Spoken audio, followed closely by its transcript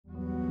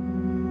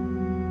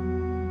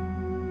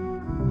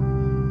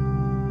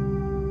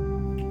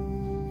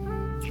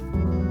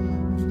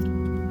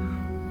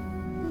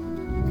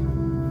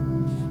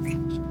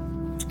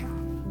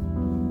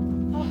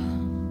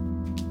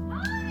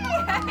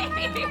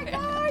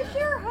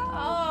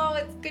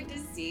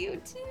see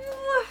you too.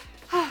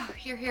 Oh,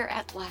 you're here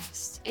at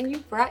last. And you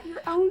brought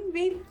your own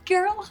baby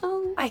girl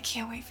home. I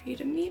can't wait for you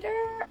to meet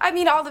her. I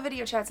mean, all the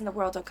video chats in the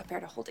world don't compare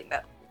to holding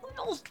that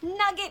little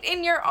nugget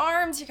in your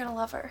arms. You're gonna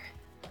love her.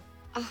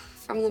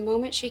 From the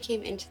moment she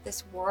came into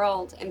this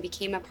world and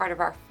became a part of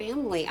our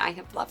family, I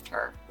have loved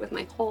her with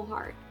my whole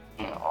heart.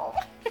 Oh.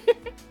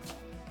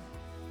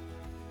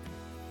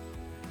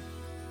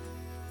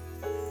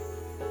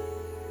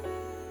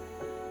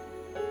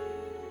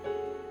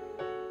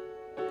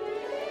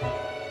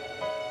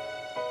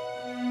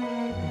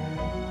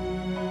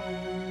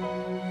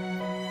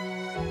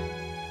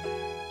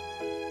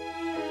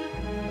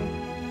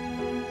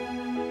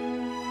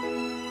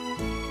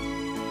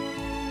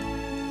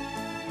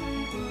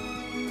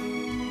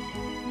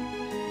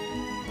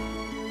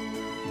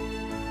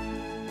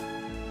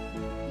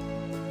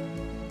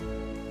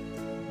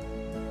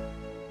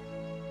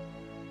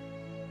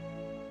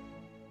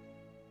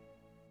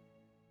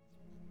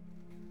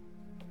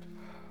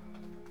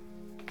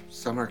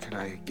 Summer, can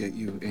I get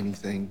you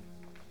anything?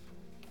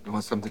 You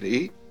want something to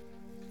eat?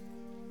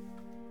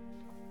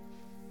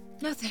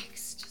 No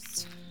thanks,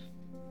 just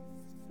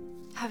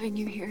having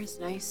you here is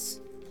nice.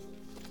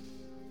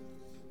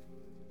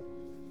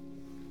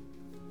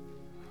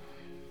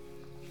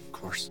 Of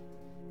course.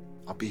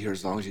 I'll be here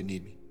as long as you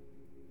need me.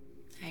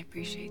 I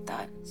appreciate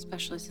that,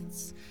 especially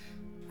since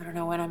I don't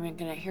know when I'm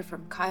gonna hear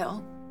from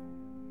Kyle.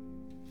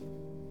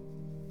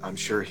 I'm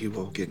sure he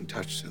will get in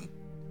touch soon.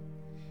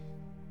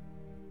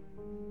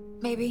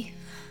 Maybe.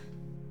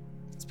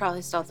 He's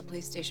probably still at the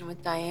police station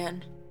with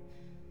Diane.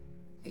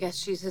 I guess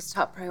she's his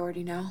top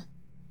priority now.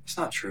 It's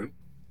not true.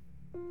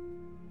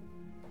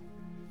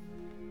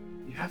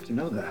 You have to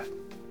know that.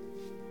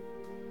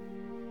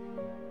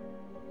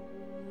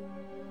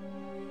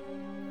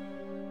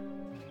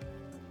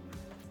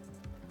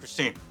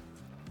 Christine,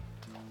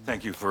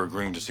 thank you for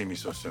agreeing to see me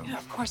so soon. Yeah,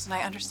 of course, and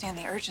I understand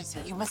the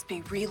urgency. You must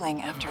be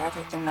reeling after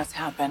everything that's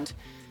happened.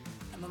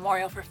 The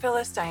memorial for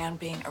Phyllis, Diane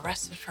being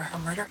arrested for her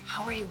murder.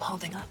 How are you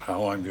holding up?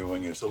 How I'm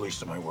doing is the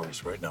least of my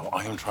worries right now.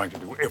 I am trying to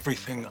do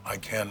everything I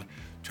can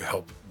to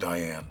help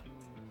Diane.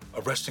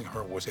 Arresting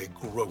her was a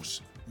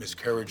gross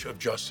miscarriage of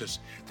justice.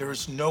 There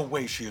is no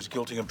way she is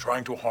guilty of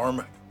trying to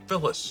harm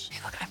Phyllis.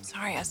 Hey, look, I'm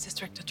sorry, as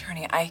district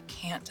attorney, I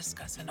can't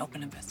discuss an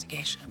open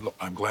investigation. Look,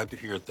 I'm glad to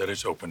hear that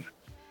it's open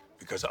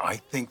because I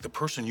think the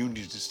person you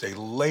need to stay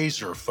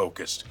laser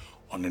focused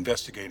on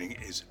investigating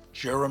is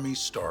Jeremy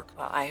Stark.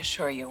 Well, I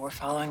assure you, we're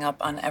following up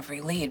on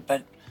every lead,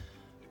 but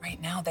right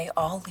now they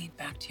all lead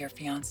back to your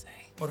fiance.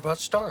 What about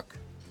Stark?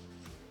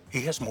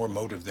 He has more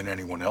motive than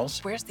anyone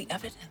else. Where's the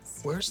evidence?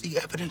 Where's the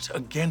evidence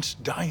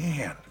against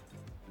Diane?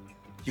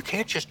 You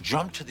can't just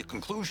jump to the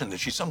conclusion that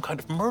she's some kind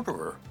of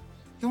murderer.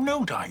 You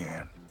know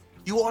Diane.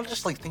 You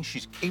honestly think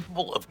she's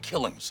capable of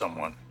killing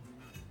someone.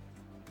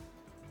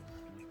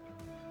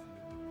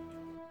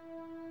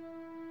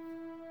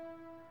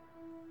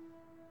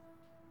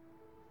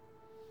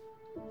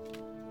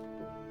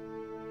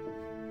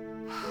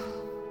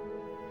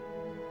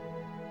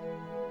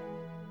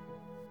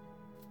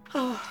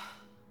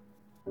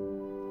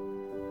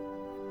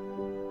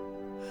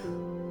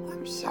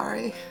 I'm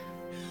sorry.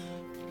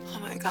 Oh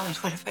my God,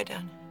 what have I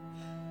done?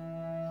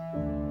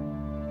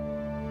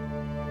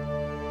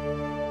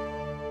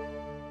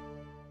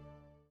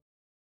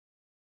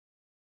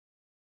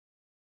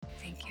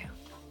 Thank you.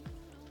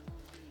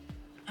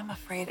 I'm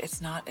afraid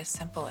it's not as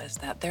simple as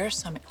that. There are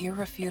some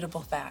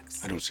irrefutable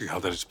facts. I don't see how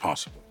that is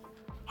possible.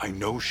 I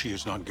know she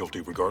is not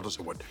guilty, regardless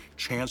of what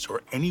Chance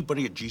or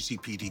anybody at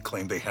GCPD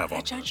claim they have on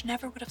A judge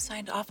never would have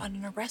signed off on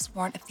an arrest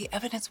warrant if the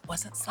evidence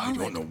wasn't her. solid.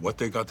 I don't know what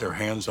they got their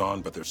hands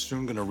on, but they're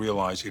soon going to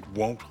realize it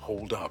won't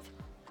hold up.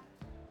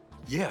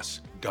 Yes,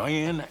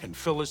 Diane and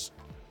Phyllis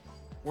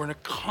were in a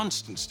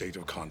constant state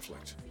of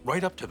conflict,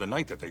 right up to the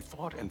night that they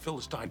fought and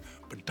Phyllis died.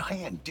 But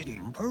Diane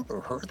didn't murder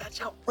her.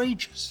 That's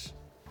outrageous.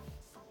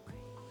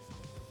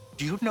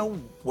 Do you know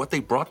what they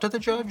brought to the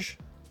judge?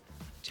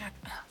 Jack,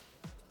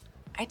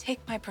 I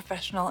take my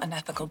professional and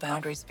ethical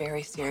boundaries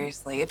very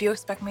seriously. If you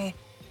expect me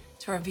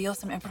to reveal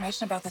some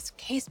information about this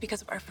case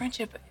because of our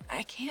friendship,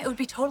 I can't. It would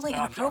be totally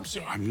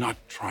inappropriate. I'm not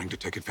trying to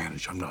take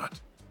advantage. I'm not.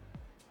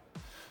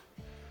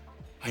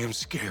 I am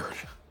scared.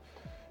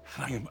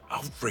 And I am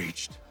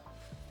outraged.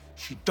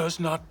 She does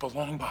not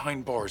belong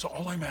behind bars.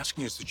 All I'm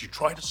asking is that you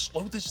try to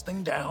slow this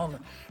thing down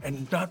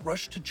and not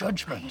rush to I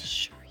judgment.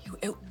 assure you,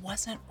 it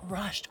wasn't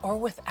rushed or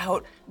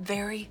without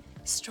very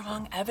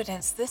strong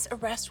evidence. This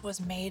arrest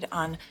was made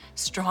on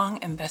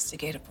strong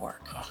investigative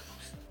work.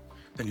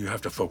 Then you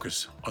have to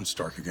focus on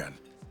Stark again.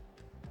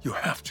 You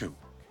have to.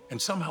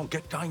 And somehow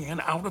get Diane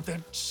out of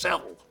that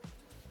cell.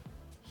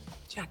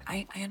 Jack,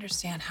 I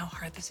understand how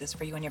hard this is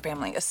for you and your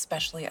family,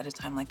 especially at a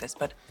time like this,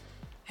 but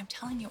I'm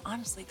telling you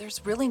honestly,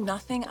 there's really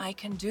nothing I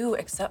can do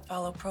except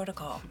follow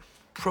protocol.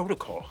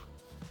 Protocol.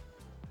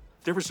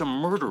 There is a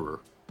murderer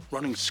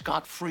running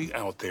scot-free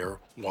out there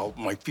while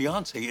my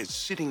fiance is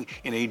sitting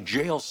in a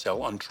jail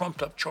cell on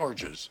trumped-up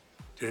charges.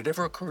 Did it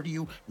ever occur to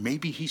you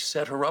maybe he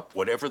set her up?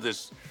 Whatever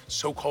this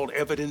so-called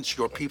evidence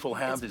your people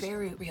have It's is...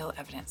 very real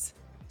evidence.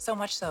 So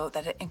much so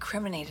that it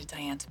incriminated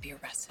Diane to be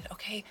arrested,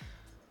 okay?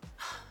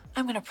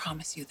 I'm gonna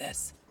promise you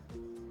this.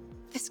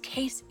 This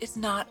case is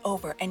not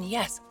over, and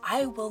yes,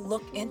 I will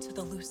look into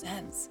the loose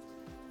ends.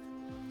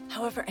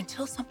 However,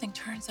 until something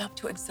turns up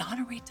to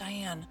exonerate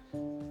Diane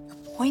or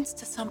points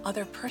to some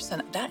other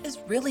person, that is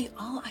really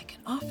all I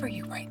can offer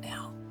you right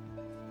now.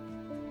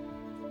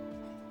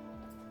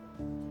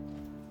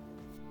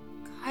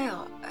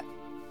 Kyle,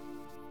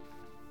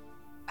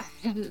 I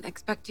didn't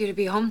expect you to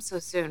be home so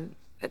soon,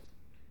 but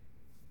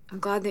I'm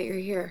glad that you're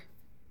here.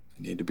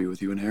 I need to be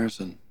with you and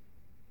Harrison.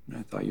 And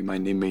I thought you might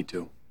need me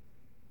too.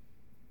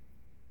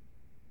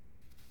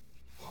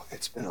 Well,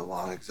 it's been a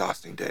long,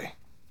 exhausting day.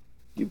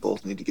 You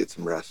both need to get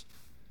some rest.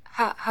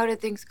 How did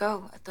things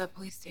go at the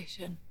police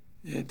station?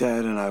 Yeah,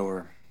 Dad and I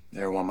were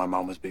there while my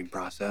mom was being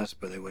processed,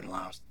 but they wouldn't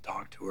allow us to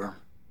talk to her.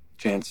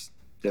 Chance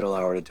did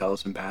allow her to tell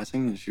us in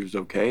passing that she was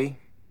okay.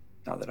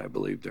 Not that I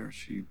believed her.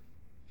 She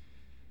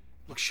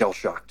looked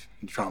shell-shocked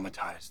and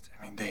traumatized.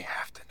 I mean, they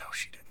have to know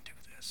she didn't do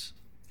this.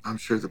 I'm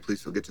sure the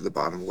police will get to the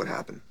bottom of what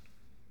happened.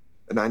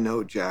 And I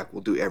know Jack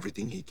will do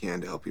everything he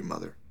can to help your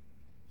mother.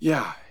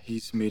 Yeah,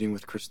 he's meeting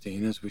with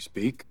Christine as we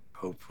speak.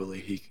 Hopefully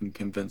he can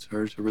convince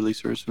her to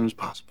release her as soon as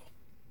possible.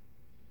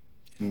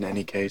 In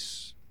any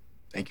case,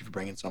 thank you for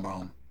bringing Summer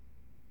home.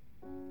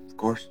 Of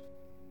course.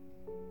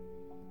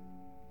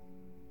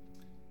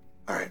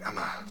 All right, I'm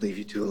gonna leave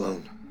you two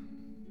alone.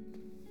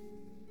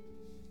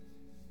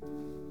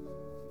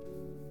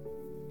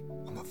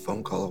 I'm a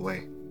phone call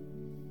away.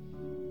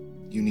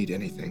 You need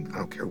anything, I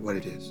don't care what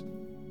it is.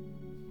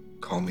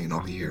 Call me and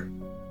I'll be here.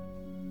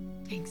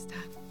 Thanks, Dad.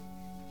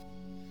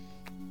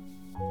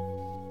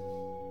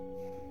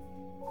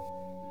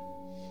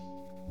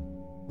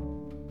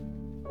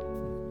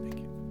 Thank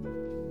you.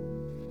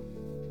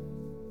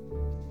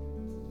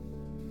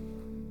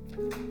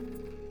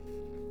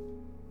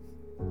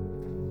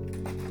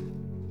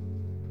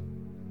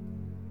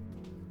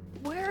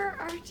 Where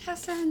are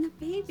Tessa and the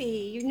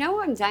baby? You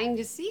know I'm dying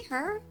to see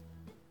her.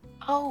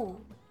 Oh,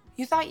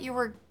 you thought you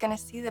were gonna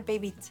see the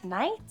baby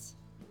tonight?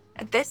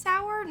 At this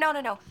hour? No,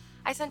 no, no.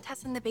 I sent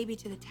Tessa and the baby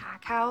to the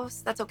TAC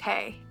house. That's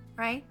okay,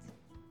 right?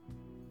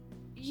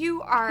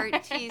 You are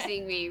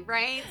teasing me,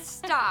 right?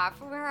 Stop.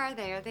 Where are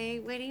they? Are they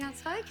waiting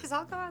outside? Because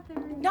I'll go out there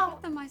and No.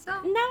 get them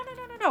myself.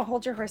 No.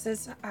 Hold your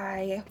horses.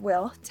 I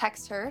will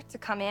text her to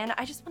come in.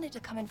 I just wanted to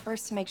come in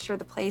first to make sure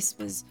the place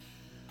was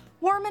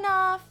warm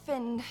enough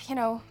and, you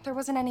know, there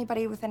wasn't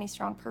anybody with any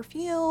strong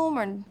perfume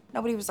or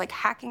nobody was like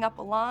hacking up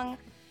a lung.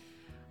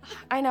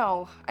 I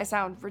know I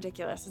sound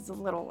ridiculous. It's a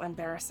little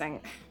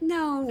embarrassing.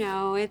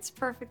 No, it's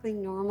perfectly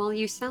normal.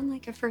 You sound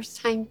like a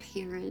first-time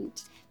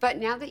parent. But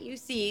now that you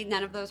see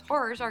none of those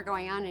horrors are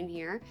going on in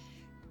here,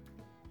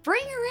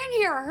 bring her in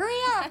here. Hurry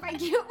up. I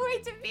can't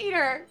wait to meet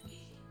her.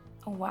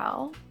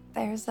 Well,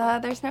 there's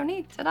no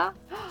need. Ta-da.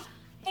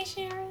 Hey,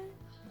 Sharon.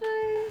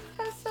 Hi,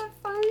 Tessa,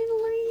 finally.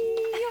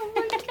 Oh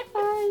my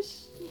gosh.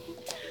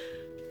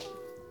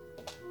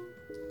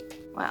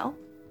 Well,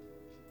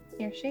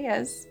 here she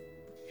is.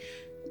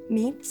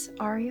 Meet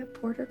Aria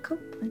Porter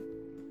Copeland.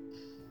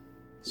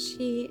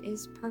 She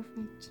is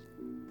perfect.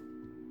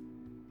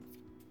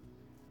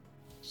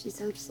 She's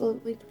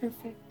absolutely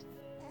perfect.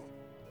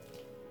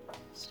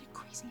 Isn't it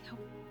crazy how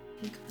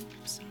pink her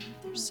lips are?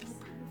 They're so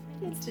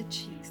perfect. It's the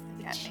cheeks that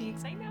get me.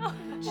 I know.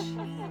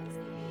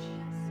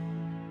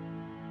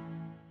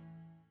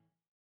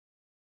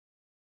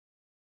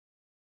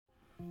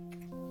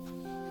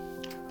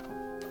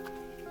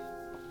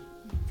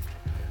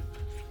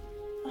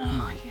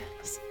 Oh,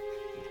 yes.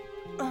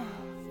 Oh.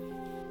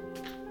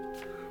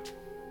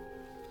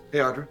 Hey,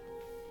 Audra.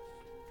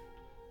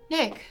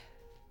 Nick,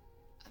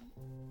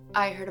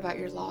 I heard about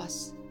your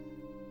loss.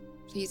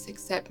 Please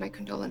accept my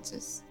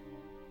condolences.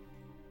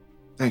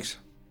 Thanks.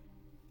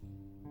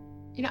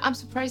 You know, I'm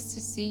surprised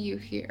to see you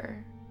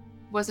here.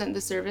 Wasn't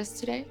the service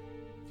today?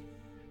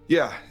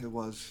 Yeah, it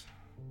was.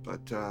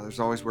 But there's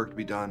always work to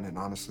be done, and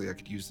honestly, I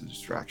could use the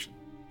distraction.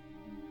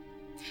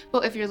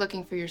 Well, if you're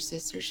looking for your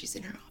sister, she's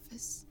in her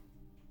office.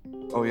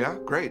 Oh, yeah?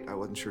 Great. I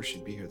wasn't sure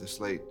she'd be here this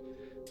late.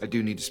 I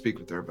do need to speak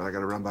with her, but I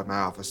gotta run by my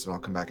office, and I'll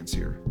come back and see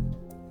her.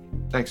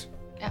 Thanks.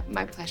 Yeah,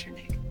 my pleasure,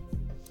 Nick.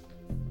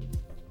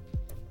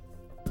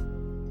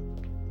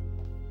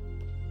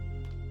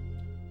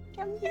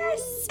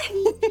 Yes.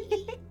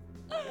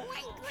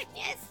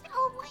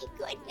 Oh my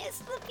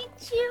goodness, look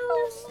at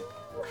you.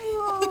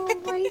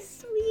 Oh, my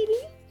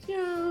sweetie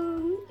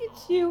Joe, look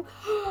at you.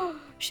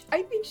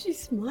 I think she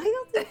smiled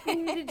at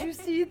you. Did you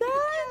see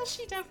that? Yeah,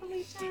 she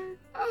definitely did.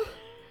 Oh,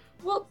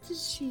 well,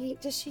 does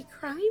she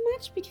cry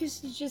much? Because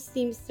she just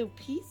seems so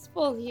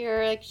peaceful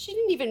here. Like, she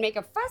didn't even make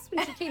a fuss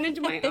when she came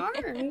into my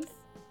arms.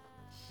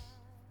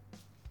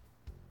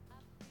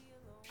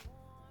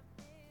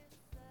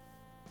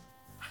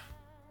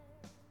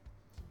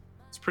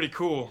 It's pretty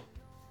cool,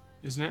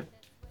 isn't it?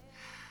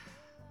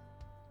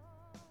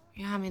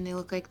 Yeah, I mean, they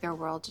look like their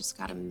world just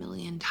got a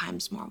million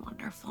times more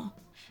wonderful.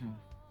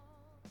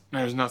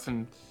 There's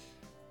nothing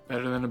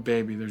better than a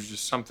baby. There's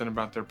just something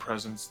about their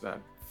presence that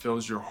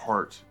fills your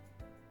heart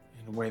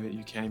in a way that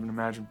you can't even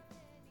imagine.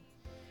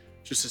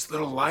 Just this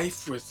little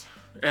life with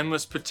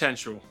endless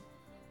potential.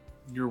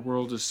 Your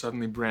world is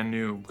suddenly brand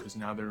new because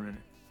now they're in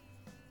it.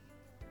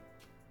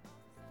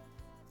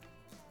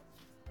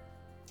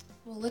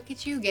 Well, look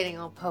at you getting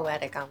all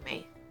poetic on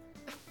me.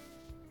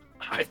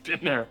 I've been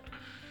there.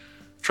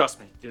 Trust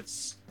me,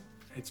 it's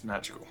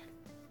magical.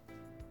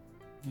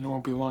 And it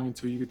won't be long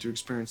until you get to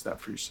experience that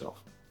for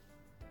yourself.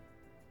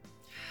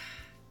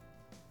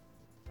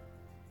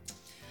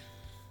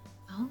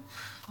 Well,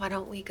 why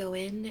don't we go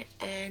in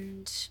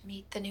and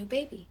meet the new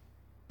baby?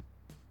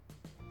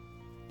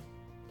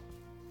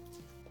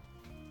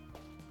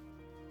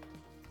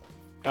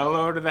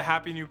 Hello to the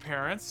happy new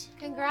parents.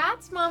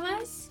 Congrats,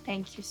 mamas.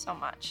 Thank you so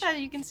much. As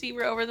you can see,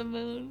 we're over the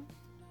moon.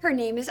 Her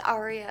name is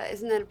Aria.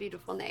 Isn't that a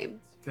beautiful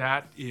name?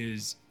 That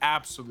is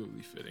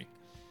absolutely fitting.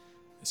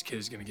 This kid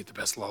is gonna get the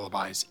best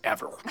lullabies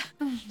ever.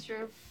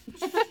 True.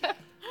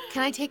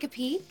 Can I take a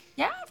peek?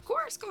 Yeah, of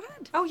course. Go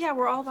ahead. Oh, yeah,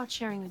 we're all about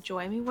sharing the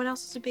joy. I mean, what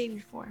else is a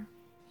baby for?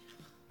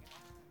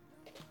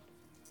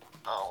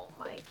 Oh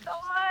my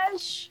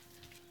gosh.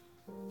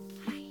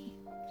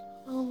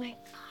 Oh my god,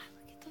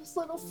 look at those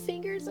little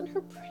fingers and her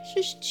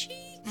precious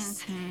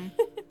cheeks.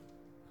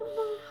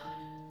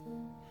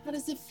 How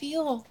does it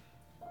feel?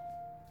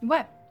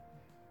 What?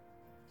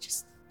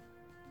 Just,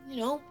 you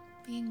know,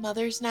 being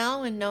mothers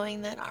now and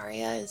knowing that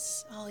Aria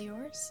is all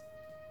yours.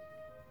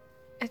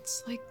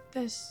 It's like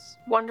this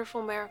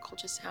wonderful miracle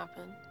just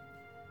happened.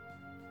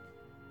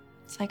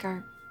 It's like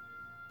our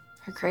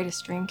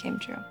greatest dream came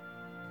true.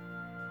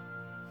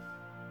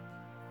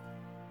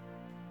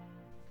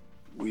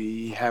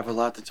 We have a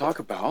lot to talk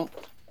about,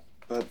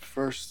 but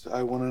first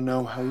I want to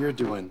know how you're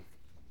doing.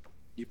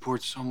 You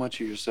poured so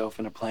much of yourself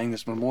into playing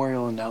this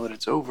memorial, and now that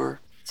it's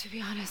over... To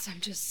be honest, I'm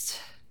just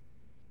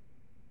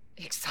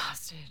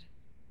exhausted.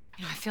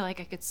 You know, I feel like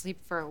I could sleep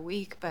for a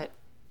week, but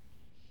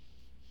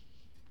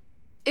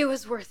it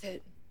was worth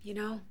it, you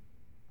know?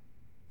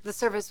 The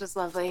service was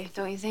lovely,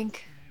 don't you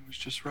think? It was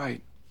just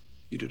right.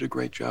 You did a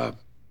great job.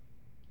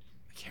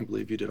 I can't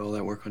believe you did all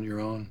that work on your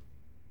own.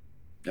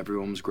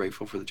 Everyone was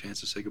grateful for the chance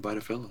to say goodbye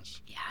to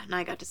Phyllis. Yeah, and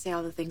I got to say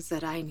all the things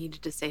that I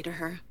needed to say to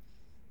her.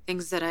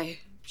 Things that I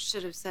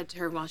should have said to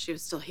her while she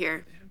was still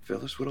here. Yeah,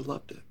 Phyllis would have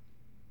loved it.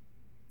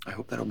 I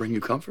hope that'll bring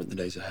you comfort in the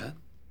days ahead.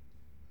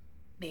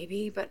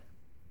 Maybe, but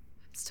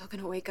I'm still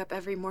gonna wake up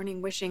every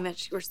morning wishing that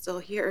she were still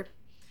here.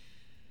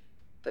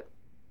 But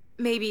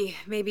maybe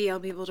I'll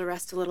be able to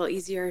rest a little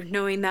easier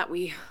knowing that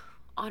we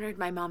honored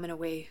my mom in a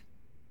way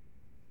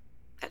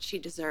that she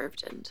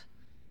deserved, and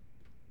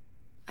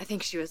I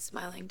think she was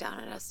smiling down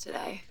at us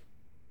today.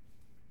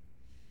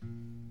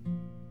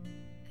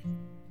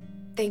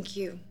 Thank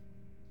you,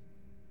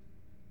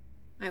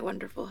 my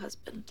wonderful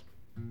husband.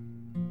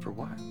 For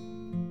what?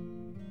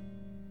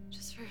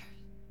 Just for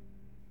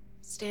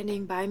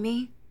standing by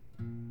me,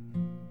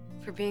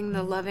 for being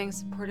the loving,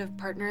 supportive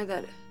partner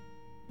that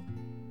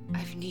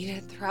I've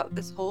needed throughout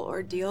this whole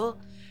ordeal.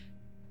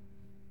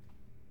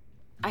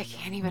 I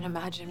can't even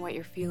imagine what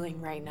you're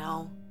feeling right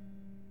now.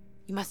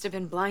 You must have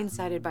been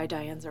blindsided by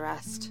Diane's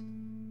arrest.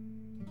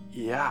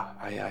 Yeah,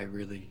 I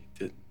really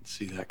didn't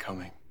see that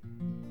coming.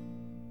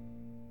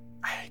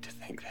 I hate to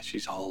think that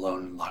she's all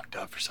alone and locked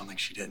up for something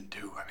she didn't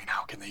do. I mean,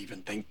 how can they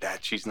even think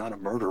that? She's not a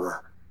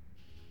murderer.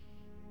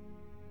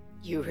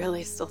 You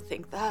really still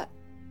think that?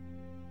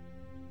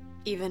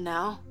 Even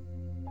now?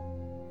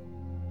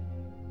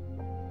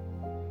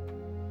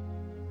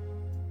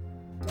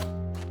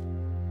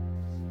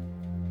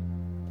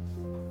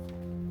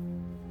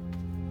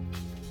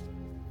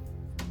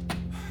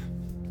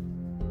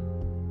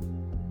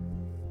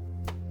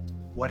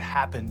 What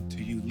happened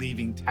to you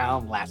leaving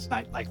town last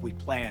night like we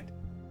planned?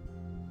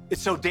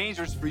 It's so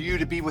dangerous for you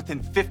to be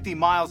within 50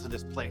 miles of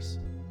this place.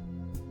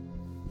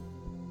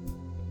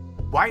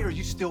 Why are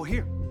you still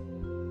here?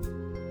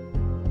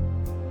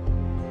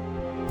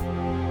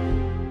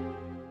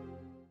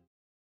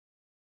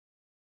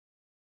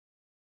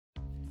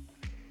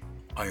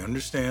 I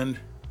understand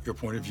your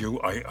point of view.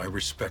 I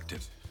respect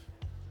it.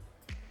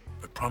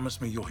 But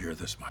promise me you'll hear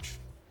this much.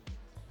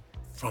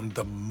 From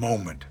the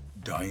moment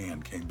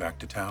Diane came back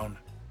to town,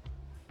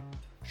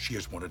 she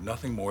has wanted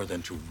nothing more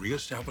than to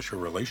reestablish her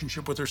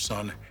relationship with her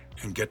son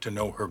and get to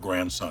know her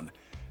grandson.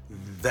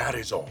 That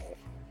is all.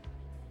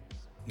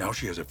 Now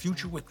she has a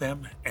future with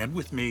them and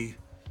with me.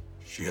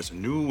 She has a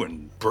new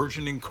and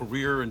burgeoning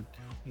career, and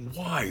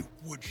why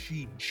would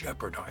she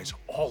jeopardize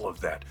all of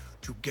that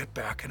to get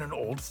back at an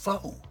old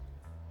foe?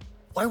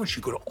 Why would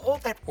she go to all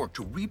that work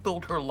to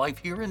rebuild her life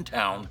here in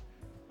town,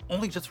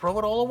 only to throw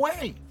it all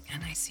away?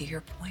 And I see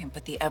your point,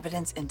 but the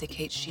evidence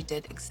indicates she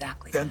did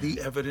exactly Then that.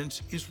 the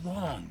evidence is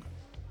wrong.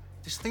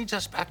 This leads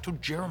us back to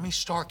Jeremy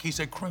Stark. He's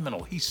a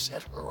criminal. He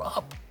set her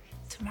up.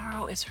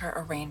 Tomorrow is her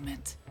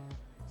arraignment.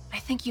 I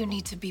think you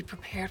need to be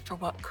prepared for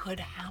what could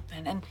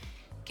happen. And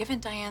given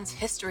Diane's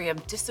history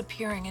of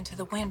disappearing into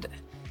the wind,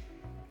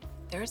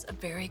 there's a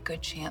very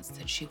good chance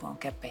that she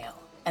won't get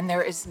bail. And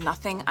there is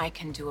nothing I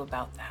can do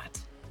about that.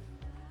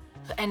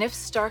 And if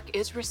Stark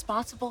is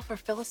responsible for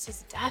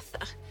Phyllis's death,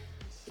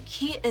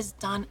 He has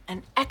done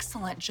an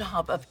excellent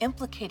job of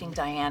implicating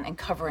Diane and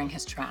covering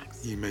his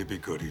tracks. He may be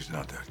good, he's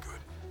not that good.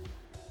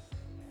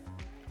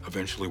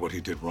 Eventually, what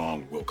he did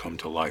wrong will come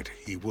to light.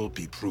 He will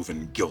be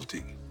proven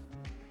guilty.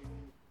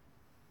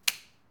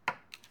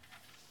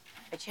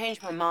 I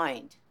changed my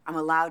mind. I'm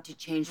allowed to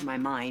change my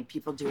mind.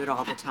 People do it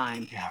all the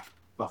time. Yeah,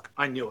 look,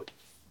 I knew it.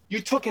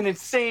 You took an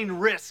insane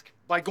risk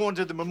by going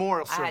to the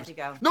memorial service. I had to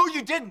go. No,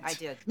 you didn't. I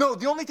did. No,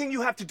 the only thing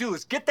you have to do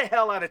is get the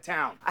hell out of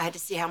town. I had to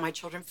see how my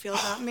children feel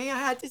about me. I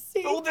had to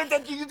see. Oh, then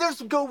you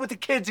just go with the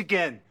kids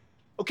again.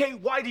 Okay,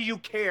 why do you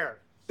care?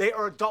 They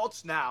are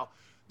adults now.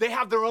 They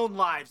have their own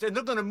lives, and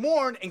they're gonna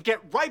mourn and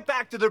get right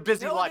back to their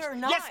busy No, lives. they're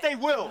not. Yes, they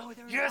will. No,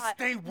 they're yes, not.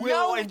 they will,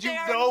 No, and you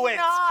they're know it.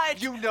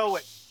 not. You know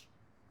it.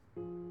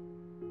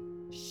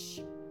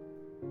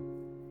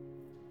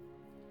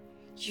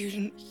 You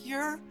didn't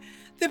hear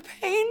the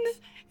pain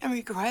and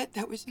regret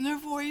that was in their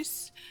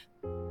voice.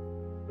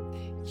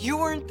 You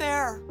weren't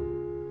there.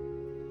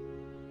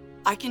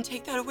 I can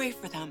take that away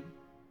for them.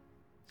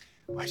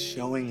 By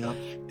showing up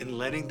and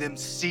letting them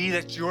see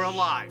that you're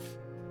alive.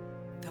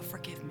 They'll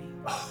forgive me.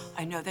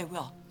 I know they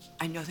will.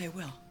 I know they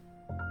will.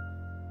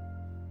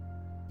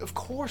 Of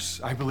course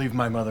I believe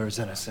my mother is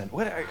innocent.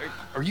 What,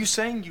 are you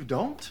saying you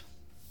don't?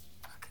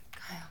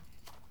 Kyle,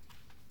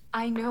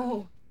 I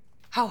know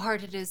how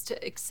hard it is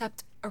to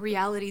accept a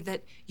reality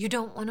that you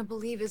don't want to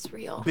believe is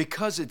real.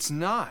 Because it's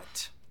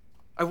not.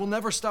 I will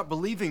never stop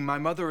believing my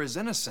mother is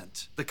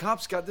innocent. The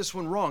cops got this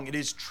one wrong. It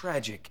is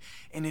tragic,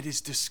 and it is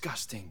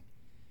disgusting.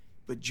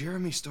 But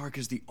Jeremy Stark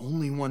is the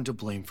only one to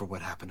blame for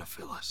what happened to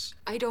Phyllis.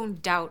 I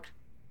don't doubt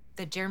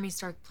that Jeremy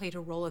Stark played a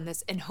role in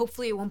this, and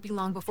hopefully it won't be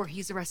long before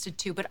he's arrested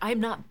too, but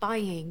I'm not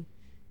buying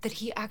that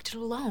he acted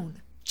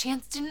alone.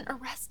 Chance didn't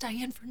arrest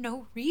Diane for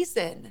no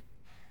reason,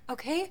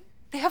 okay?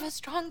 They have a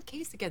strong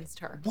case against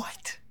her.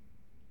 What?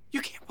 You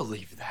can't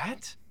believe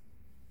that.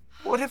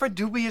 Whatever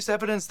dubious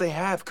evidence they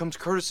have comes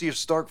courtesy of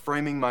Stark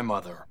framing my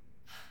mother.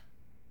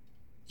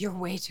 You're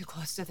way too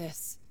close to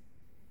this.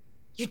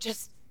 You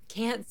just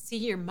can't see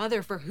your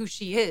mother for who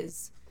she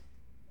is.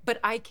 But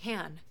I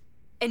can.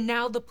 And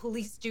now the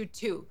police do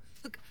too.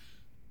 Look,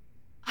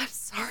 I'm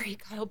sorry,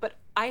 Kyle, but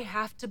I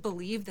have to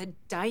believe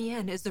that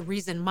Diane is the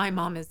reason my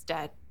mom is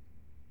dead.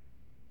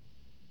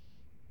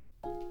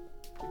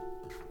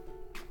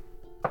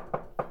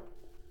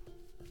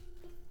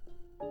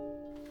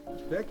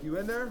 Beck, you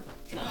in there?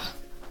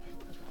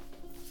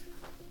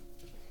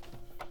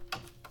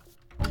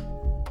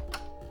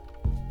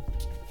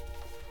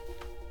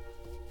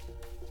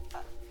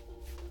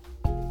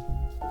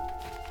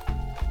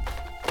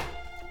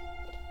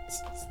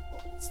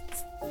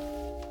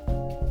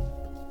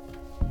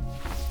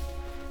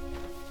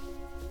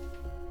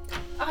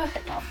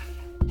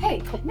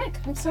 Hey, Nick,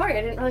 I'm sorry.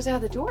 I didn't realize I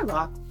had the door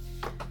locked.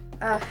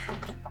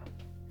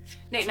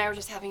 Nate and I were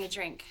just having a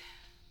drink.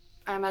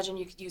 I imagine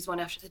you could use one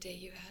after the day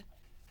you had.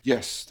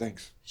 Yes,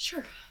 thanks.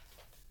 Sure.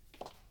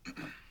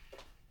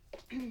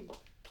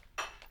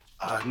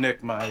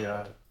 Nick,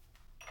 my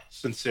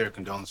sincere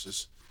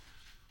condolences.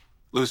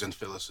 Losing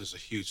Phyllis is a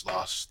huge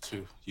loss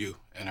to you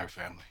and her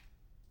family.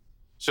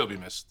 She'll be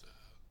missed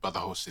by the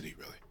whole city,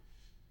 really.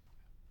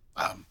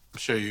 I'm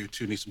sure you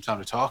two need some time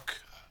to talk.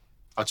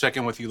 I'll check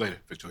in with you later,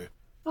 Victoria.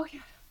 Oh, yeah.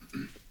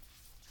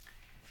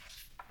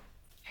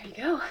 Here you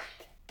go.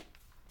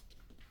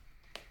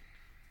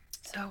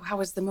 So, how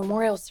was the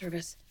memorial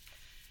service?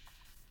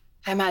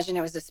 I imagine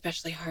it was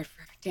especially hard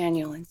for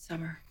Daniel and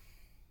Summer.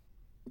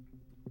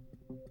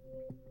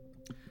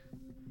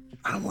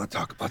 I don't want to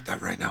talk about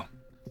that right now.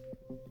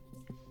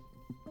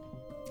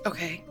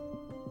 Okay.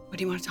 What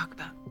do you want to talk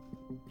about?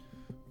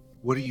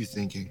 What are you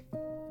thinking?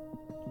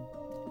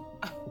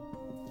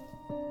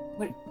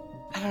 What?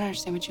 I don't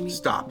understand what you mean.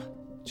 Stop.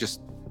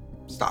 Just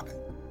stop it.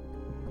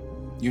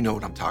 You know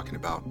what I'm talking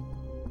about.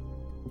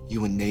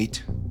 You and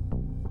Nate,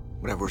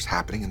 whatever's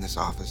happening in this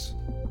office.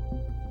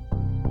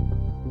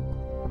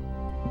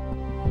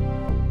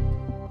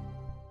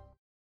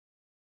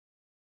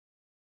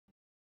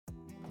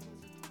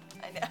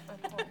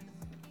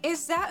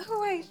 Is that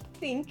who I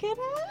think it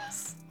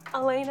is?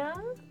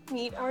 Elena,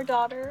 meet our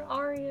daughter,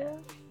 Aria.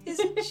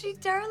 Isn't she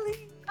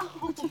darling?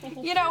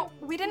 You know,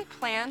 we didn't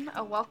plan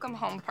a welcome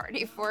home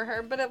party for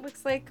her, but it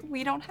looks like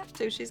we don't have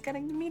to. She's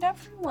getting to meet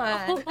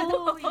everyone.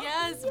 Oh,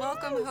 yes,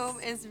 welcome home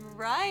is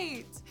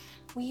right.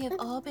 We have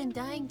all been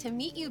dying to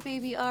meet you,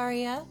 baby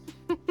Aria.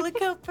 Look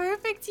how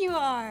perfect you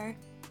are.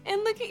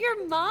 And look at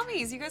your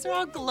mommies. You guys are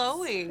all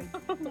glowing.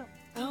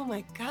 Oh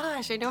my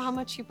gosh, I know how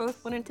much you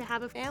both wanted to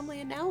have a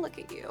family, and now look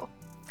at you.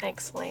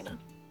 Thanks, Elena.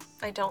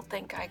 I don't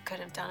think I could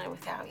have done it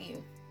without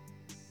you.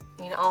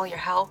 I mean, all your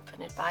help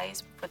and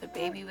advice before the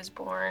baby was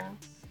born.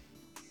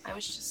 I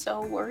was just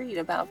so worried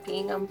about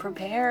being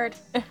unprepared.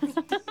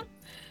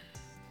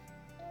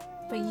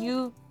 But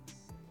you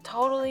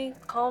totally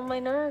calmed my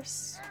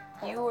nerves.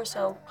 You were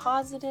so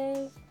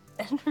positive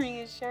and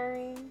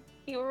reassuring.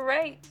 You were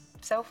right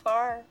so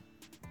far.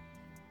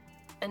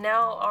 And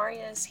now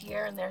Aria is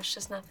here, and there's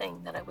just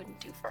nothing that I wouldn't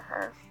do for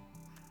her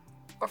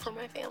or for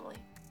my family.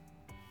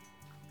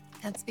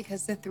 That's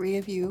because the three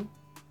of you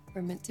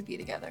We're meant to be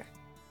together.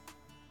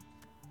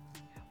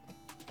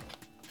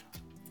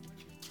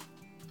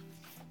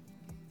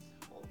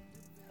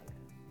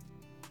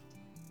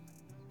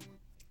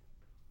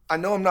 I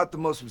know I'm not the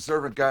most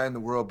observant guy in the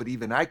world, but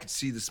even I could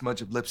see the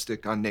smudge of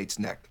lipstick on Nate's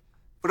neck.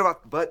 What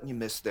about the button you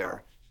missed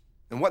there?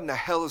 And what in the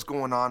hell is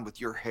going on with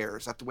your hair?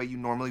 Is that the way you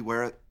normally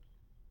wear it?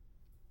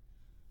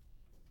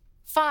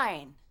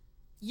 Fine.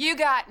 You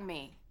got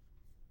me.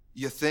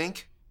 You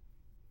think?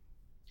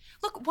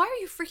 Look, why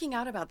are you freaking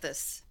out about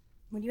this?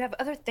 When you have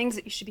other things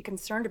that you should be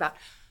concerned about.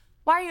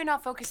 Why are you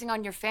not focusing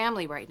on your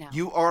family right now?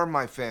 You are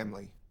my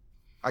family.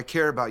 I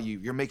care about you.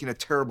 You're making a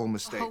terrible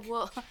mistake. Oh,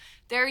 well,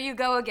 there you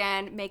go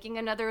again, making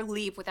another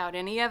leap without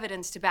any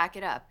evidence to back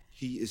it up.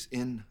 He is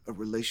in a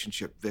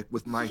relationship, Vic,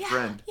 with my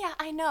friend. Yeah,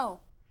 I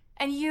know.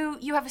 And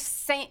you have a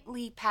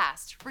saintly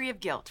past, free of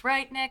guilt,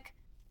 right, Nick?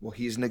 Well,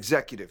 he's an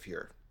executive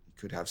here. He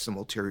could have some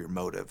ulterior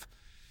motive.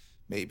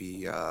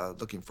 Maybe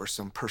looking for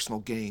some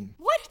personal gain.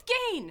 What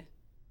gain?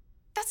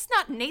 That's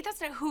not Nate. That's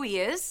not who he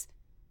is.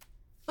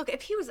 Look,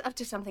 if he was up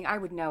to something, I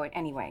would know it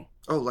anyway.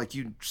 Oh, like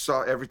you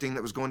saw everything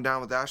that was going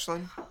down with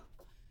Ashlyn?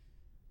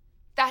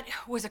 That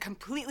was a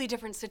completely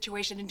different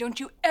situation, and don't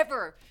you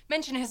ever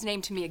mention his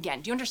name to me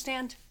again. Do you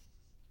understand?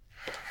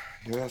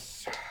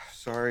 Yes,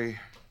 sorry.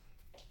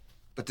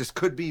 But this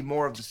could be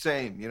more of the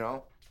same, you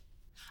know?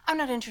 I'm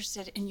not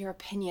interested in your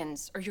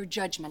opinions or your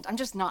judgment. I'm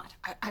just not.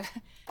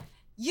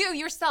 You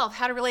yourself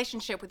had a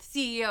relationship with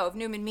the CEO of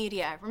Newman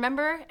Media,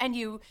 remember? And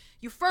you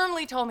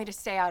firmly told me to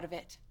stay out of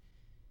it.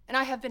 And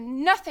I have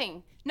been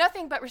nothing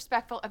but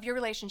respectful of your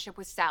relationship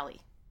with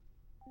Sally.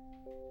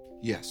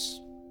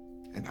 Yes,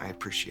 and I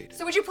appreciate it.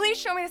 So would you please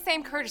show me the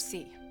same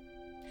courtesy?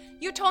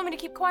 You told me to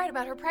keep quiet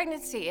about her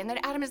pregnancy and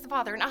that Adam is the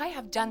father, and I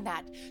have done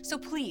that. So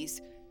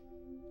please,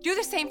 do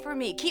the same for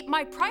me. Keep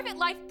my private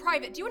life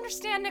private. Do you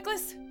understand,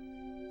 Nicholas?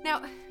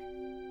 Now,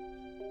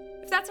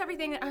 if that's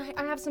everything,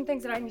 I have some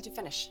things that I need to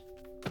finish.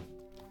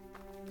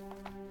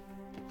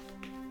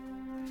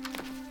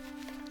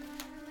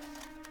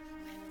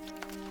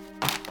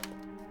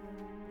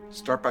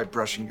 Start by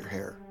brushing your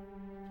hair.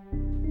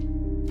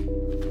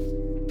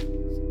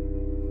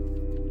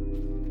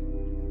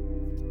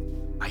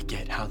 I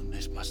get how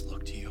this must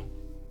look to you.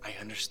 I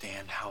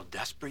understand how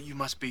desperate you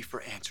must be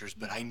for answers,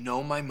 but I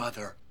know my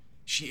mother.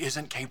 She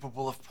isn't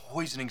capable of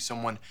poisoning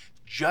someone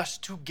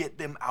just to get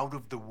them out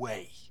of the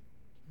way.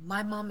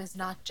 My mom is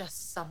not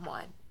just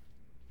someone.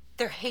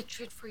 Their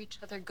hatred for each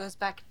other goes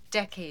back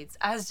decades,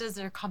 as does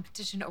their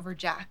competition over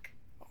Jack.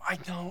 I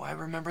know. I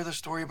remember the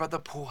story about the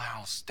pool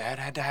house. Dad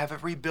had to have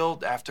it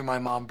rebuilt after my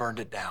mom burned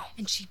it down.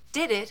 And she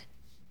did it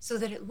so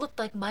that it looked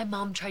like my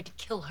mom tried to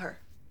kill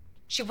her.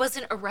 She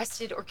wasn't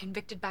arrested or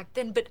convicted back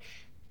then, but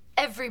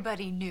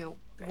everybody knew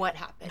what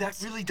happened. That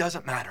really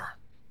doesn't matter.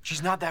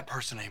 She's not that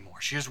person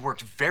anymore. She has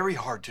worked very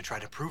hard to try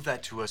to prove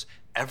that to us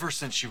ever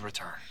since she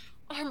returned.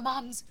 Our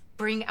moms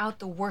bring out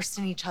the worst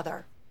in each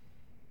other.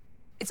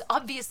 It's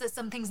obvious that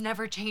some things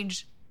never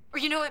change. Or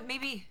you know what,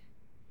 maybe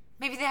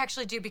they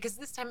actually do, because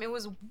this time it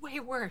was way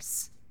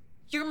worse.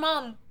 Your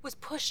mom was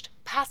pushed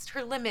past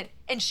her limit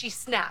and she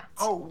snapped.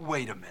 Oh,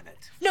 wait a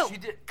minute. No, She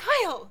did...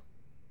 Kyle!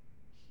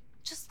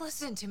 Just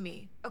listen to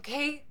me,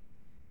 okay?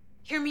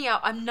 Hear me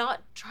out. I'm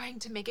not trying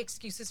to make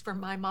excuses for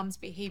my mom's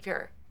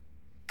behavior.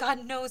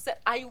 God knows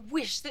that I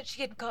wish that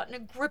she had gotten a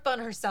grip on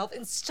herself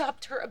and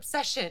stopped her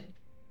obsession.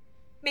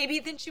 Maybe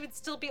then she would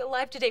still be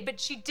alive today, but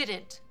she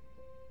didn't.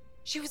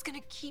 She was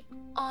gonna keep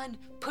on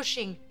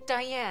pushing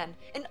Diane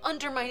and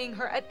undermining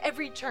her at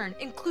every turn,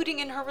 including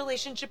in her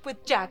relationship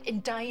with Jack,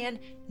 and Diane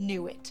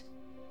knew it.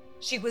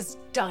 She was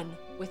done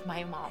with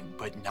my mom.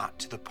 But not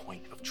to the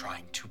point of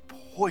trying to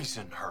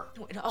poison her.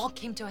 No, it all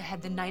came to a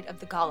head the night of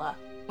the gala,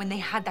 when they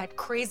had that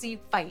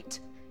crazy fight.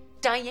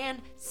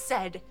 Diane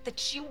said that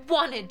she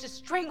wanted to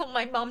strangle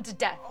my mom to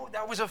death. Oh,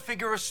 that was a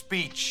figure of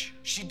speech.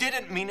 She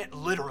didn't mean it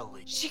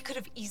literally. She could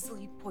have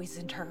easily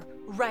poisoned her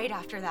right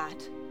after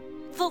that.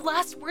 The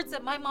last words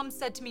that my mom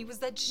said to me was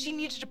that she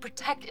needed to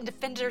protect and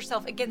defend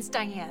herself against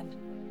Diane.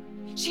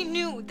 She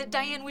knew that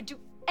Diane would do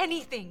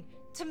anything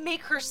to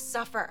make her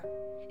suffer.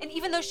 And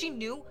even though she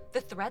knew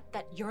the threat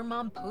that your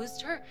mom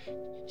posed her,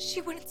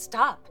 she wouldn't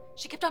stop.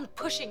 She kept on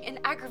pushing and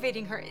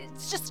aggravating her. It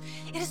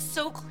is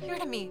so clear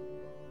to me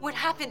what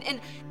happened. And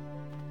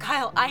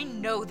Kyle, I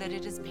know that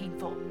it is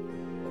painful,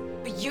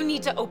 but you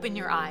need to open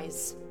your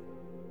eyes.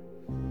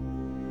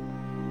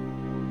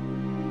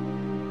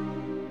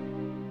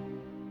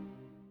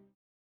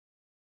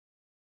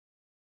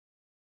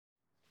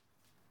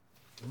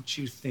 Don't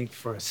you think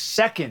for a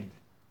second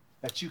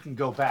that you can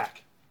go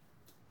back?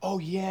 Oh,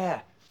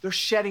 yeah, they're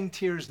shedding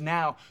tears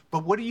now,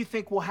 but what do you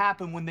think will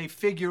happen when they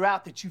figure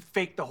out that you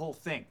faked the whole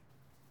thing?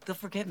 They'll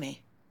forgive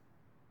me.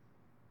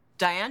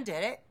 Diane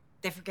did it.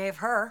 They forgave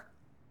her.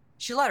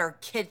 She let her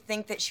kid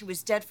think that she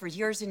was dead for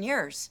years and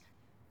years.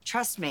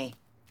 Trust me,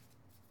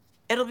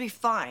 it'll be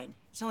fine.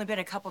 It's only been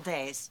a couple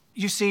days.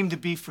 You seem to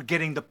be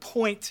forgetting the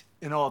point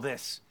in all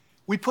this.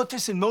 We put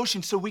this in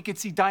motion so we could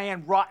see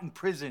Diane rot in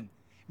prison.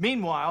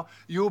 Meanwhile,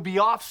 you'll be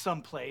off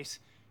someplace,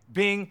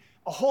 being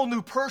a whole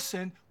new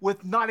person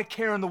with not a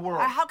care in the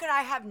world. How could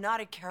I have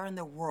not a care in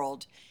the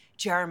world,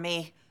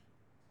 Jeremy,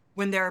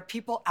 when there are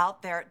people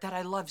out there that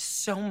I love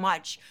so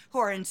much who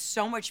are in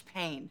so much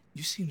pain?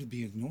 You seem to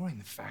be ignoring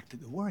the fact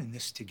that we're in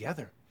this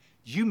together.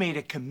 You made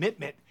a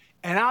commitment,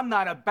 and I'm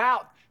not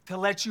about to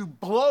let you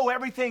blow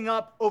everything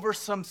up over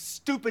some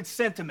stupid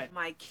sentiment.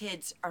 My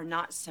kids are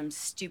not some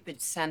stupid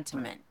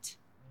sentiment.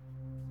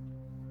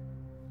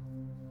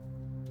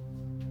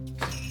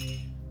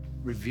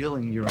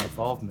 Revealing your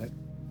involvement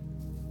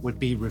would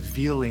be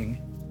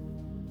revealing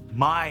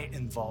my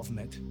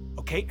involvement,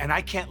 okay? And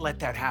I can't let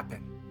that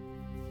happen.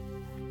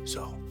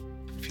 So,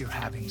 if you're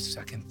having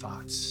second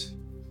thoughts,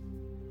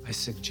 I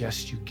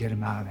suggest you get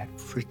him out of that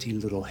pretty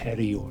little head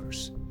of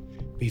yours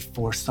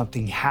before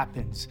something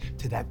happens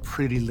to that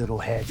pretty little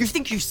head. You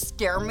think you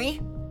scare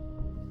me?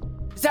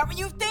 Is that what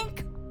you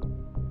think?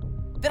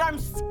 That I'm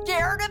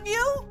scared of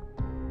you?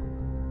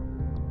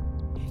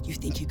 You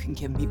think you can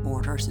give me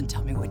orders and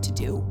tell me what to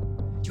do?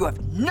 You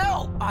have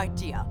no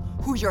idea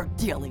who you're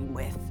dealing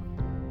with.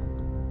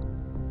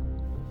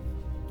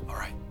 All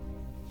right.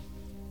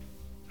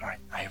 All right,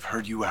 I have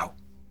heard you out.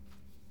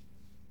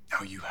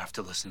 Now you have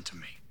to listen to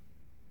me.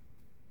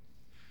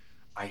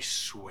 I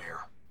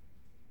swear,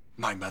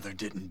 my mother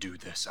didn't do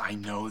this. I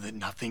know that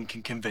nothing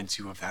can convince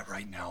you of that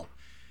right now.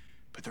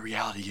 But the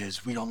reality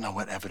is, we don't know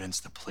what evidence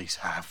the police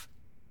have.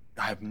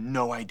 I have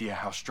no idea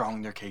how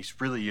strong their case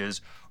really is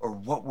or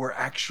what we're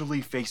actually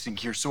facing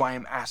here. So I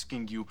am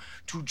asking you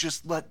to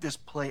just let this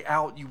play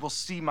out. You will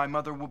see my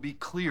mother will be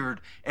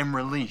cleared and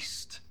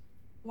released.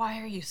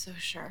 Why are you so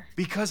sure?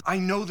 Because I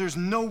know there's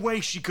no way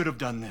she could have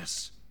done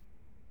this.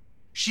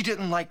 She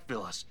didn't like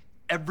Phyllis.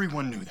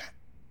 Everyone knew that.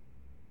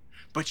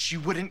 But she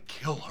wouldn't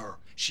kill her.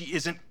 She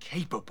isn't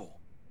capable.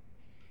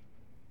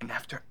 And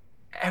after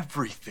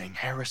everything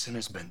Harrison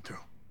has been through,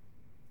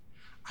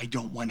 I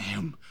don't want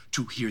him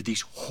to hear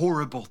these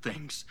horrible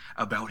things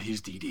about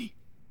his DD.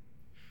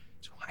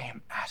 So I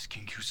am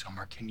asking you,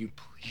 Summer, can you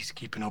please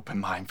keep an open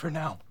mind for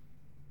now?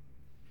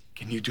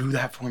 Can you do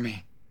that for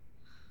me?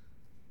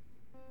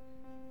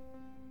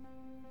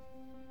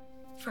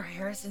 For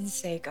Harrison's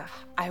sake,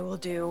 I will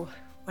do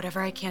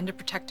whatever I can to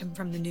protect him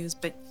from the news,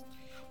 but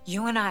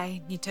you and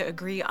I need to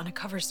agree on a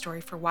cover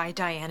story for why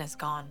Diane is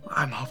gone.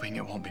 I'm hoping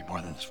it won't be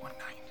more than this one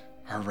night.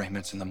 Her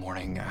arraignment's in the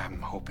morning.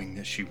 I'm hoping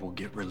that she will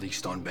get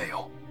released on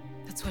bail.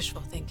 That's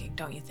wishful thinking,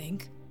 don't you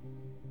think?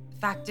 The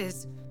fact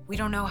is, we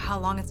don't know how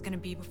long it's gonna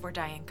be before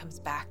Diane comes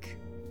back.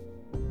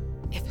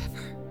 If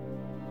ever.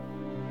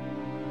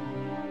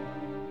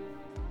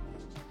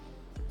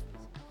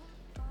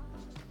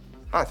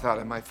 I thought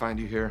I might find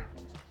you here.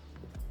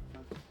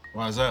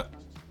 Why is that?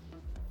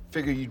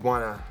 Figure you'd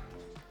wanna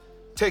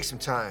take some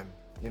time,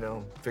 you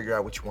know, figure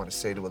out what you want to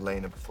say to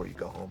Elena before you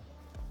go home.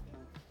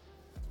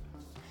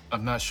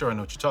 I'm not sure I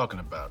know what you're talking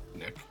about,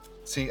 Nick.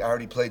 See, I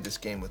already played this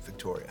game with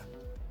Victoria.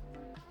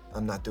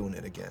 I'm not doing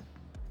it again.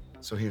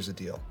 So here's the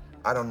deal.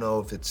 I don't know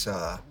if it's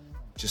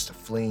just a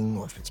fling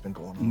or if it's been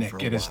going on for a while.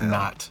 Nick, it is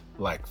not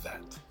like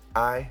that.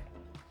 I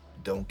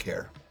don't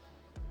care.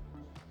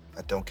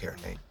 I don't care,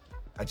 Nate.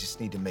 I just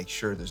need to make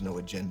sure there's no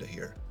agenda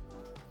here.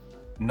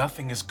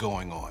 Nothing is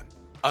going on,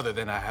 other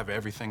than I have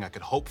everything I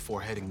could hope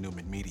for heading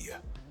Newman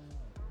Media.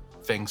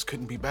 Things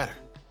couldn't be better.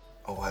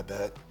 Oh, I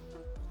bet.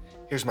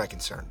 Here's my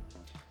concern.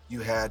 You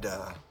had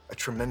a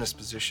tremendous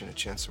position at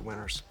Chancellor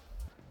Winters,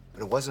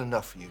 but it wasn't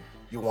enough for you.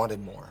 You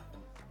wanted more.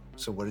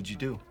 So what did you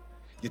do?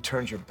 You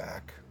turned your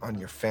back on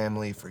your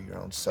family for your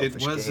own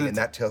selfish gain, and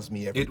that tells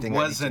me everything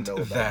I need to know about you. It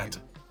wasn't that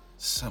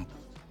simple.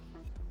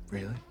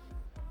 Really?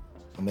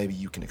 Well, maybe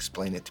you can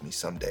explain it to me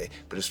someday,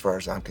 but as far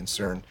as I'm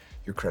concerned,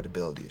 your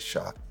credibility is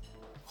shot.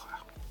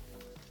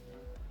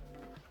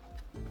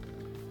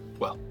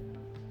 Well,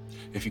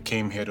 if you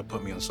came here to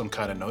put me on some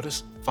kind of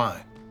notice,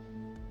 fine.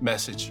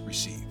 Message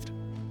received.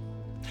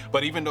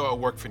 But even though I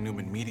work for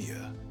Newman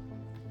Media,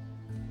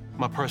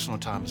 my personal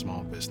time is my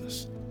own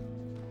business.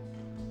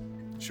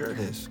 Sure it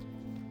is.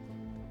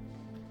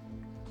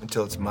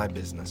 Until it's my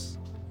business.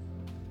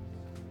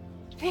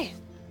 Hey.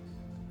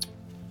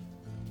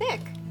 Nick.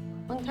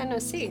 Long time no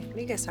see. What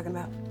are you guys talking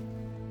about?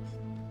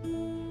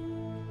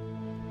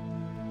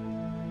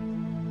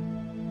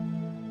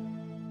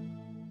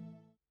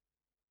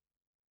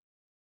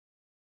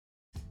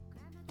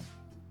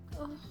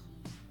 Oh,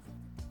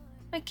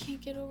 I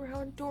can't get over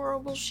how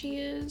adorable she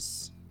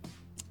is.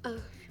 Oh,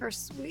 her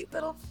sweet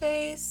little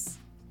face.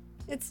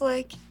 It's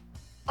like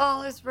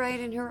all is right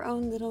in her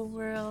own little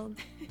world.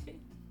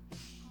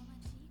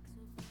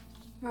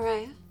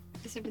 Mariah,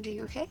 is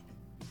everything okay?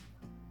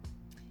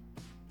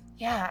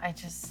 Yeah,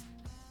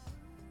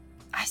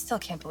 I still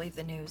can't believe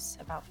the news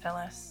about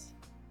Phyllis.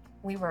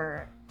 We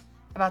were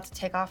about to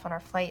take off on our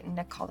flight and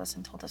Nick called us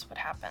and told us what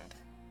happened.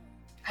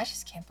 I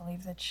just can't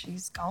believe that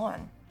she's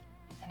gone.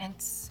 And in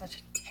such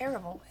a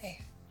terrible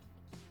way.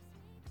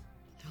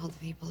 All the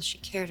people she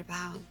cared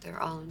about,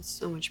 they're all in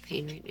so much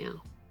pain right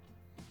now.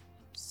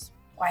 It's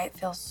why it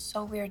feels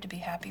so weird to be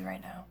happy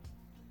right now.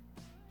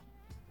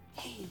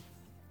 Hey,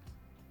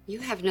 You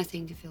have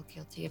nothing to feel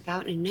guilty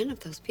about, and none of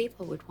those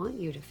people would want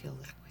you to feel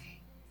that way.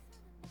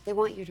 They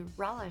want you to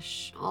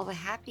relish all the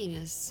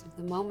happiness of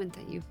the moment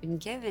that you've been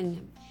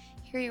given.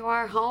 Here you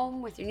are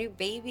home with your new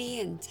baby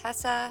and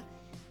Tessa,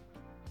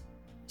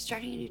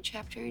 starting a new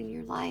chapter in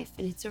your life,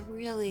 and it's a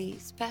really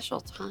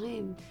special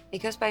time. It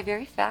goes by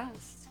very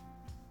fast.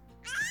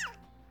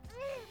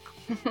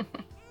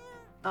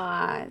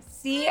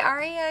 See,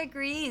 Aria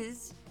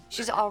agrees.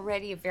 She's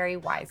already a very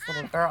wise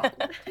little girl.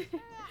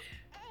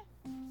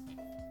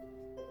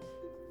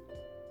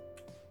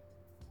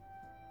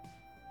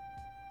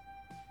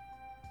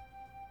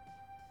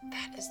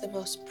 That is the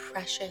most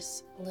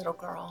precious little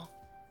girl.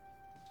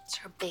 It's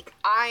her big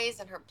eyes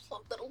and her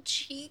plump little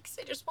cheeks.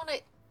 I just want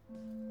to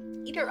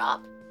eat her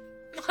up.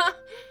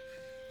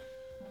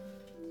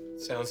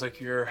 Sounds like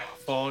you're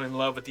falling in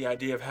love with the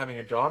idea of having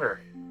a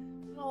daughter.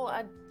 Oh,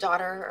 a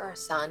daughter or a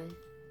son.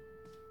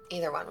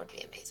 Either one would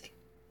be amazing.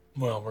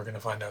 Well, we're gonna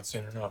find out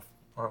soon enough,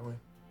 aren't we?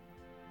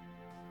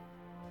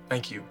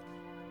 Thank you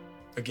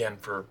again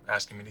for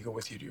asking me to go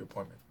with you to your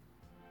appointment.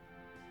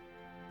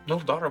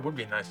 Little daughter would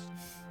be nice.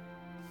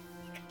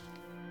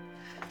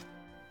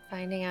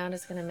 Finding out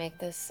is gonna make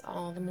this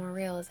all the more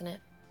real, isn't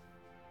it?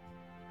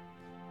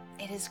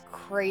 It is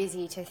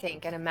crazy to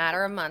think in a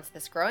matter of months,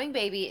 this growing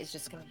baby is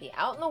just gonna be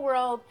out in the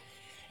world,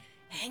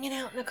 hanging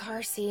out in a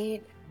car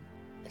seat,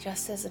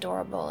 just as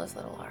adorable as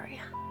little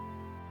Aria.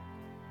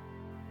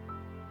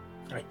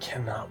 I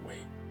cannot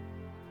wait.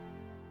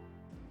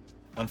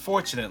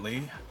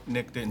 Unfortunately,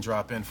 Nick didn't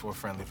drop in for a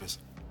friendly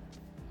visit.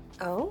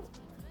 Oh?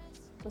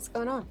 What's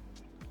going on?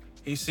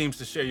 He seems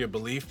to share your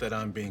belief that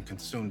I'm being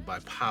consumed by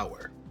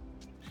power.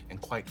 And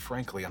quite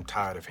frankly, I'm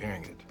tired of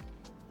hearing it.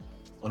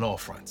 On all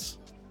fronts.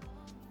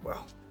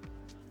 Well,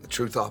 the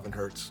truth often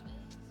hurts.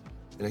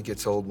 And it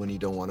gets old when you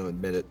don't want to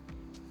admit it.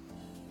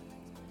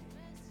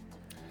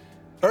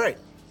 All right,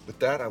 with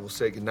that, I will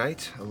say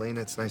goodnight.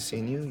 Elena, it's nice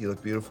seeing you. You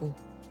look beautiful.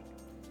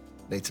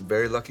 Nate's a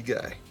very lucky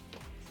guy.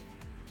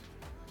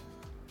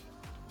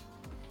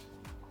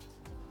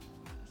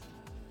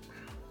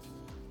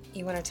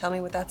 You want to tell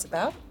me what that's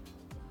about?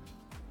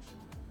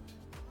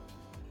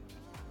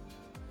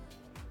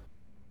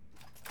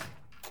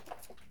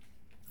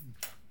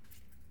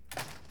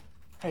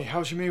 Hey,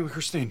 how's your meeting with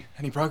Christine?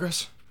 Any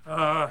progress?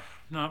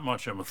 Not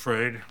much, I'm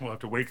afraid. We'll have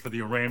to wait for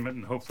the arraignment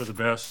and hope for the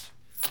best.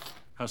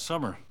 How's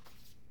Summer?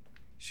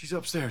 She's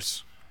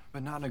upstairs,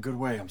 but not in a good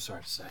way, I'm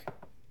sorry to say.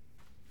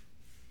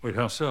 Wait,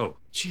 how so?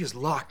 She is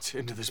locked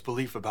into this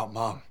belief about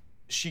Mom.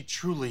 She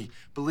truly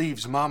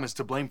believes Mom is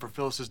to blame for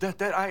Phyllis's death.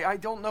 I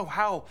don't know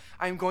how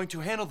I am going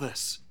to handle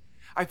this.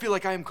 I feel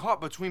like I am caught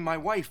between my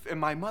wife and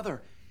my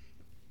mother.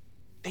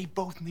 They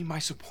both need my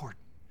support,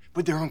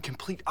 but they're on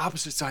complete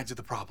opposite sides of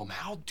the problem.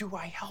 How do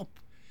I help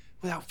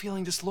without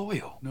feeling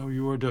disloyal? No,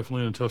 you are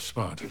definitely in a tough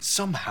spot. And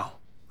somehow,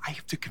 I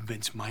have to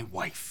convince my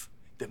wife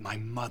that my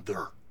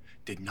mother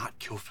did not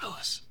kill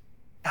Phyllis.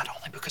 Not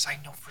only because I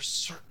know for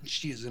certain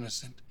she is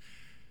innocent,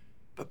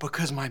 but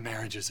because my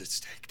marriage is at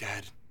stake,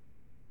 Dad.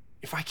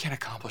 If I can't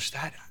accomplish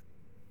that,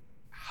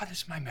 how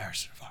does my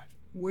marriage survive?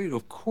 Wait,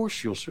 of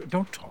course you'll...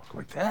 Don't talk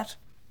like that.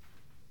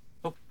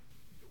 Look,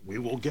 we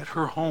will get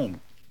her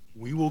home.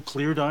 We will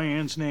clear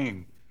Diane's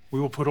name. We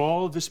will put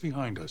all of this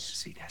behind us.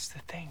 See, that's the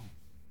thing.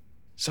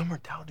 Summer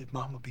doubted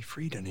Mom would be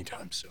freed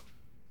anytime soon.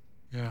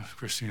 Yeah,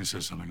 Christina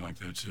said something like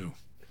that, too.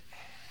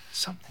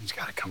 Something's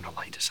got to come to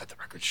light to set the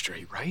record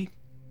straight, right?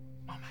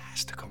 Mom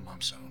has to come home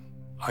soon.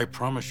 I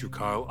promise you,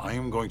 Kyle, I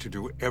am going to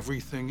do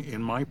everything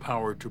in my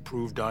power to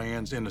prove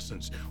Diane's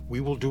innocence. We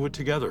will do it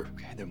together.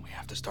 Okay, then we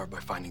have to start by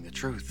finding the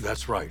truth.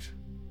 That's right.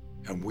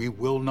 And we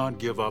will not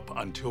give up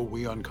until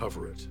we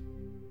uncover it.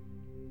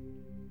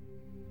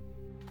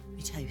 Let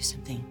me tell you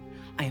something.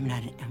 I am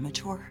not an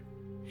amateur,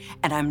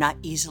 and I'm not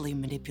easily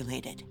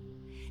manipulated.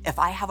 If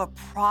I have a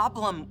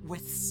problem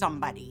with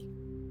somebody,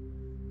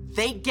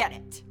 they get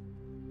it.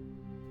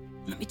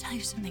 Let me tell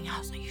you something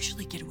else. I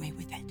usually get away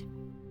with it.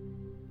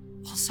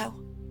 Also,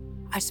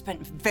 I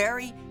spent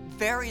very,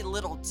 very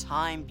little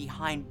time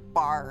behind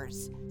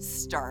bars,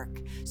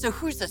 Stark. So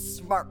who's the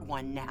smart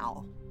one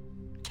now?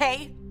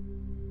 Okay?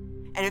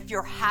 And if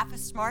you're half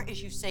as smart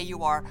as you say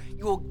you are,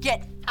 you will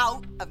get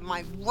out of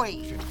my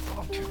way.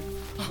 Okay.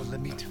 Well,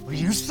 let me tell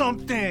you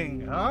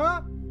something,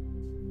 huh?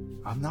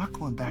 I'm not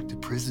going back to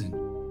prison.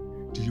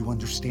 Do you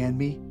understand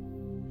me?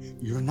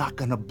 You're not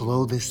gonna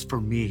blow this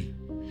for me.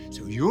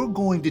 So you're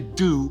going to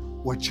do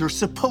what you're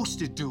supposed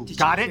to do.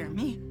 Got it? Did you hear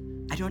me?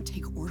 I don't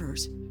take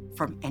orders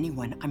from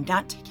anyone. I'm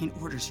not taking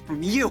orders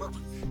from you.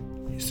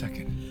 Wait a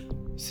second.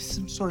 Is this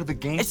some sort of a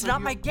game? It's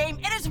not my game.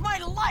 It is my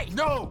life.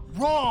 No,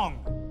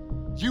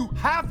 wrong. You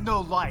have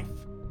no life.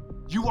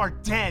 You are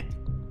dead.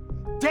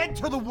 Dead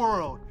to the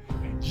world.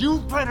 And you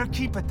better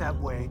keep it that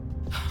way.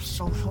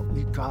 So help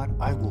me God,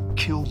 I will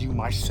kill you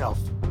myself.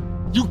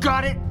 You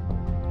got it?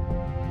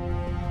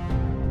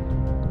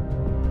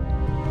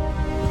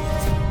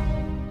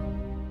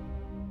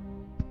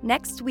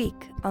 Next week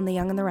on The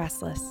Young and the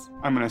Restless.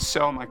 I'm gonna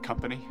sell my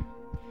company,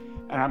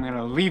 and I'm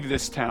gonna leave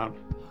this town.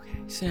 Okay,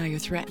 so now you're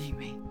threatening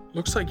me.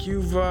 Looks like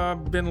you've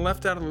been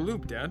left out of the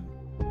loop, Dad.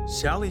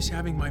 Sally's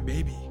having my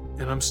baby,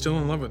 and I'm still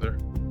in love with her.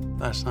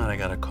 Last night I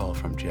got a call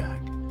from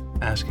Jack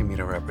asking me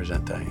to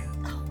represent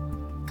Diane.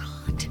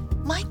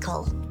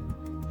 Michael,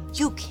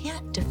 you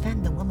can't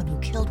defend the woman who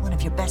killed one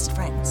of your best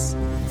friends.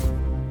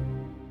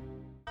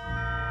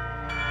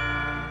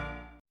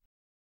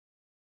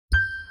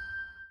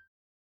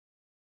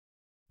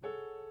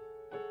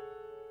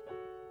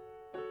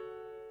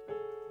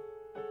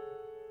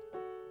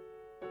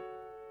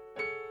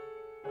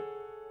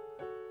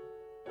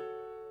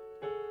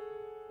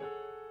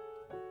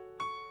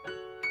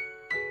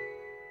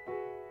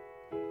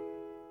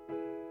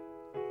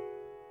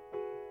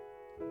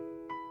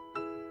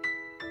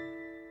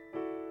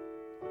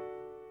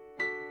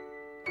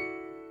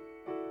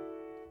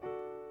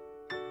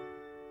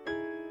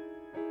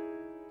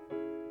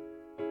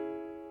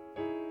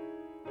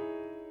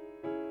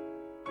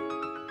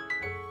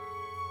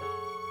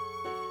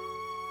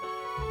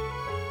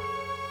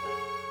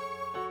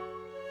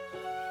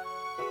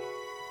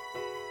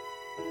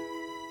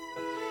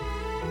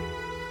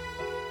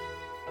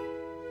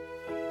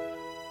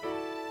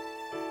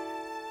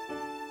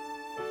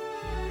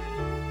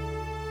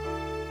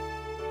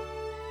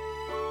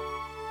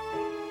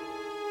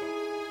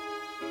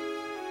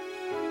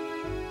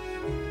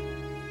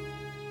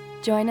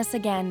 Join us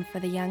again for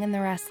The Young and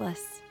the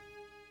Restless.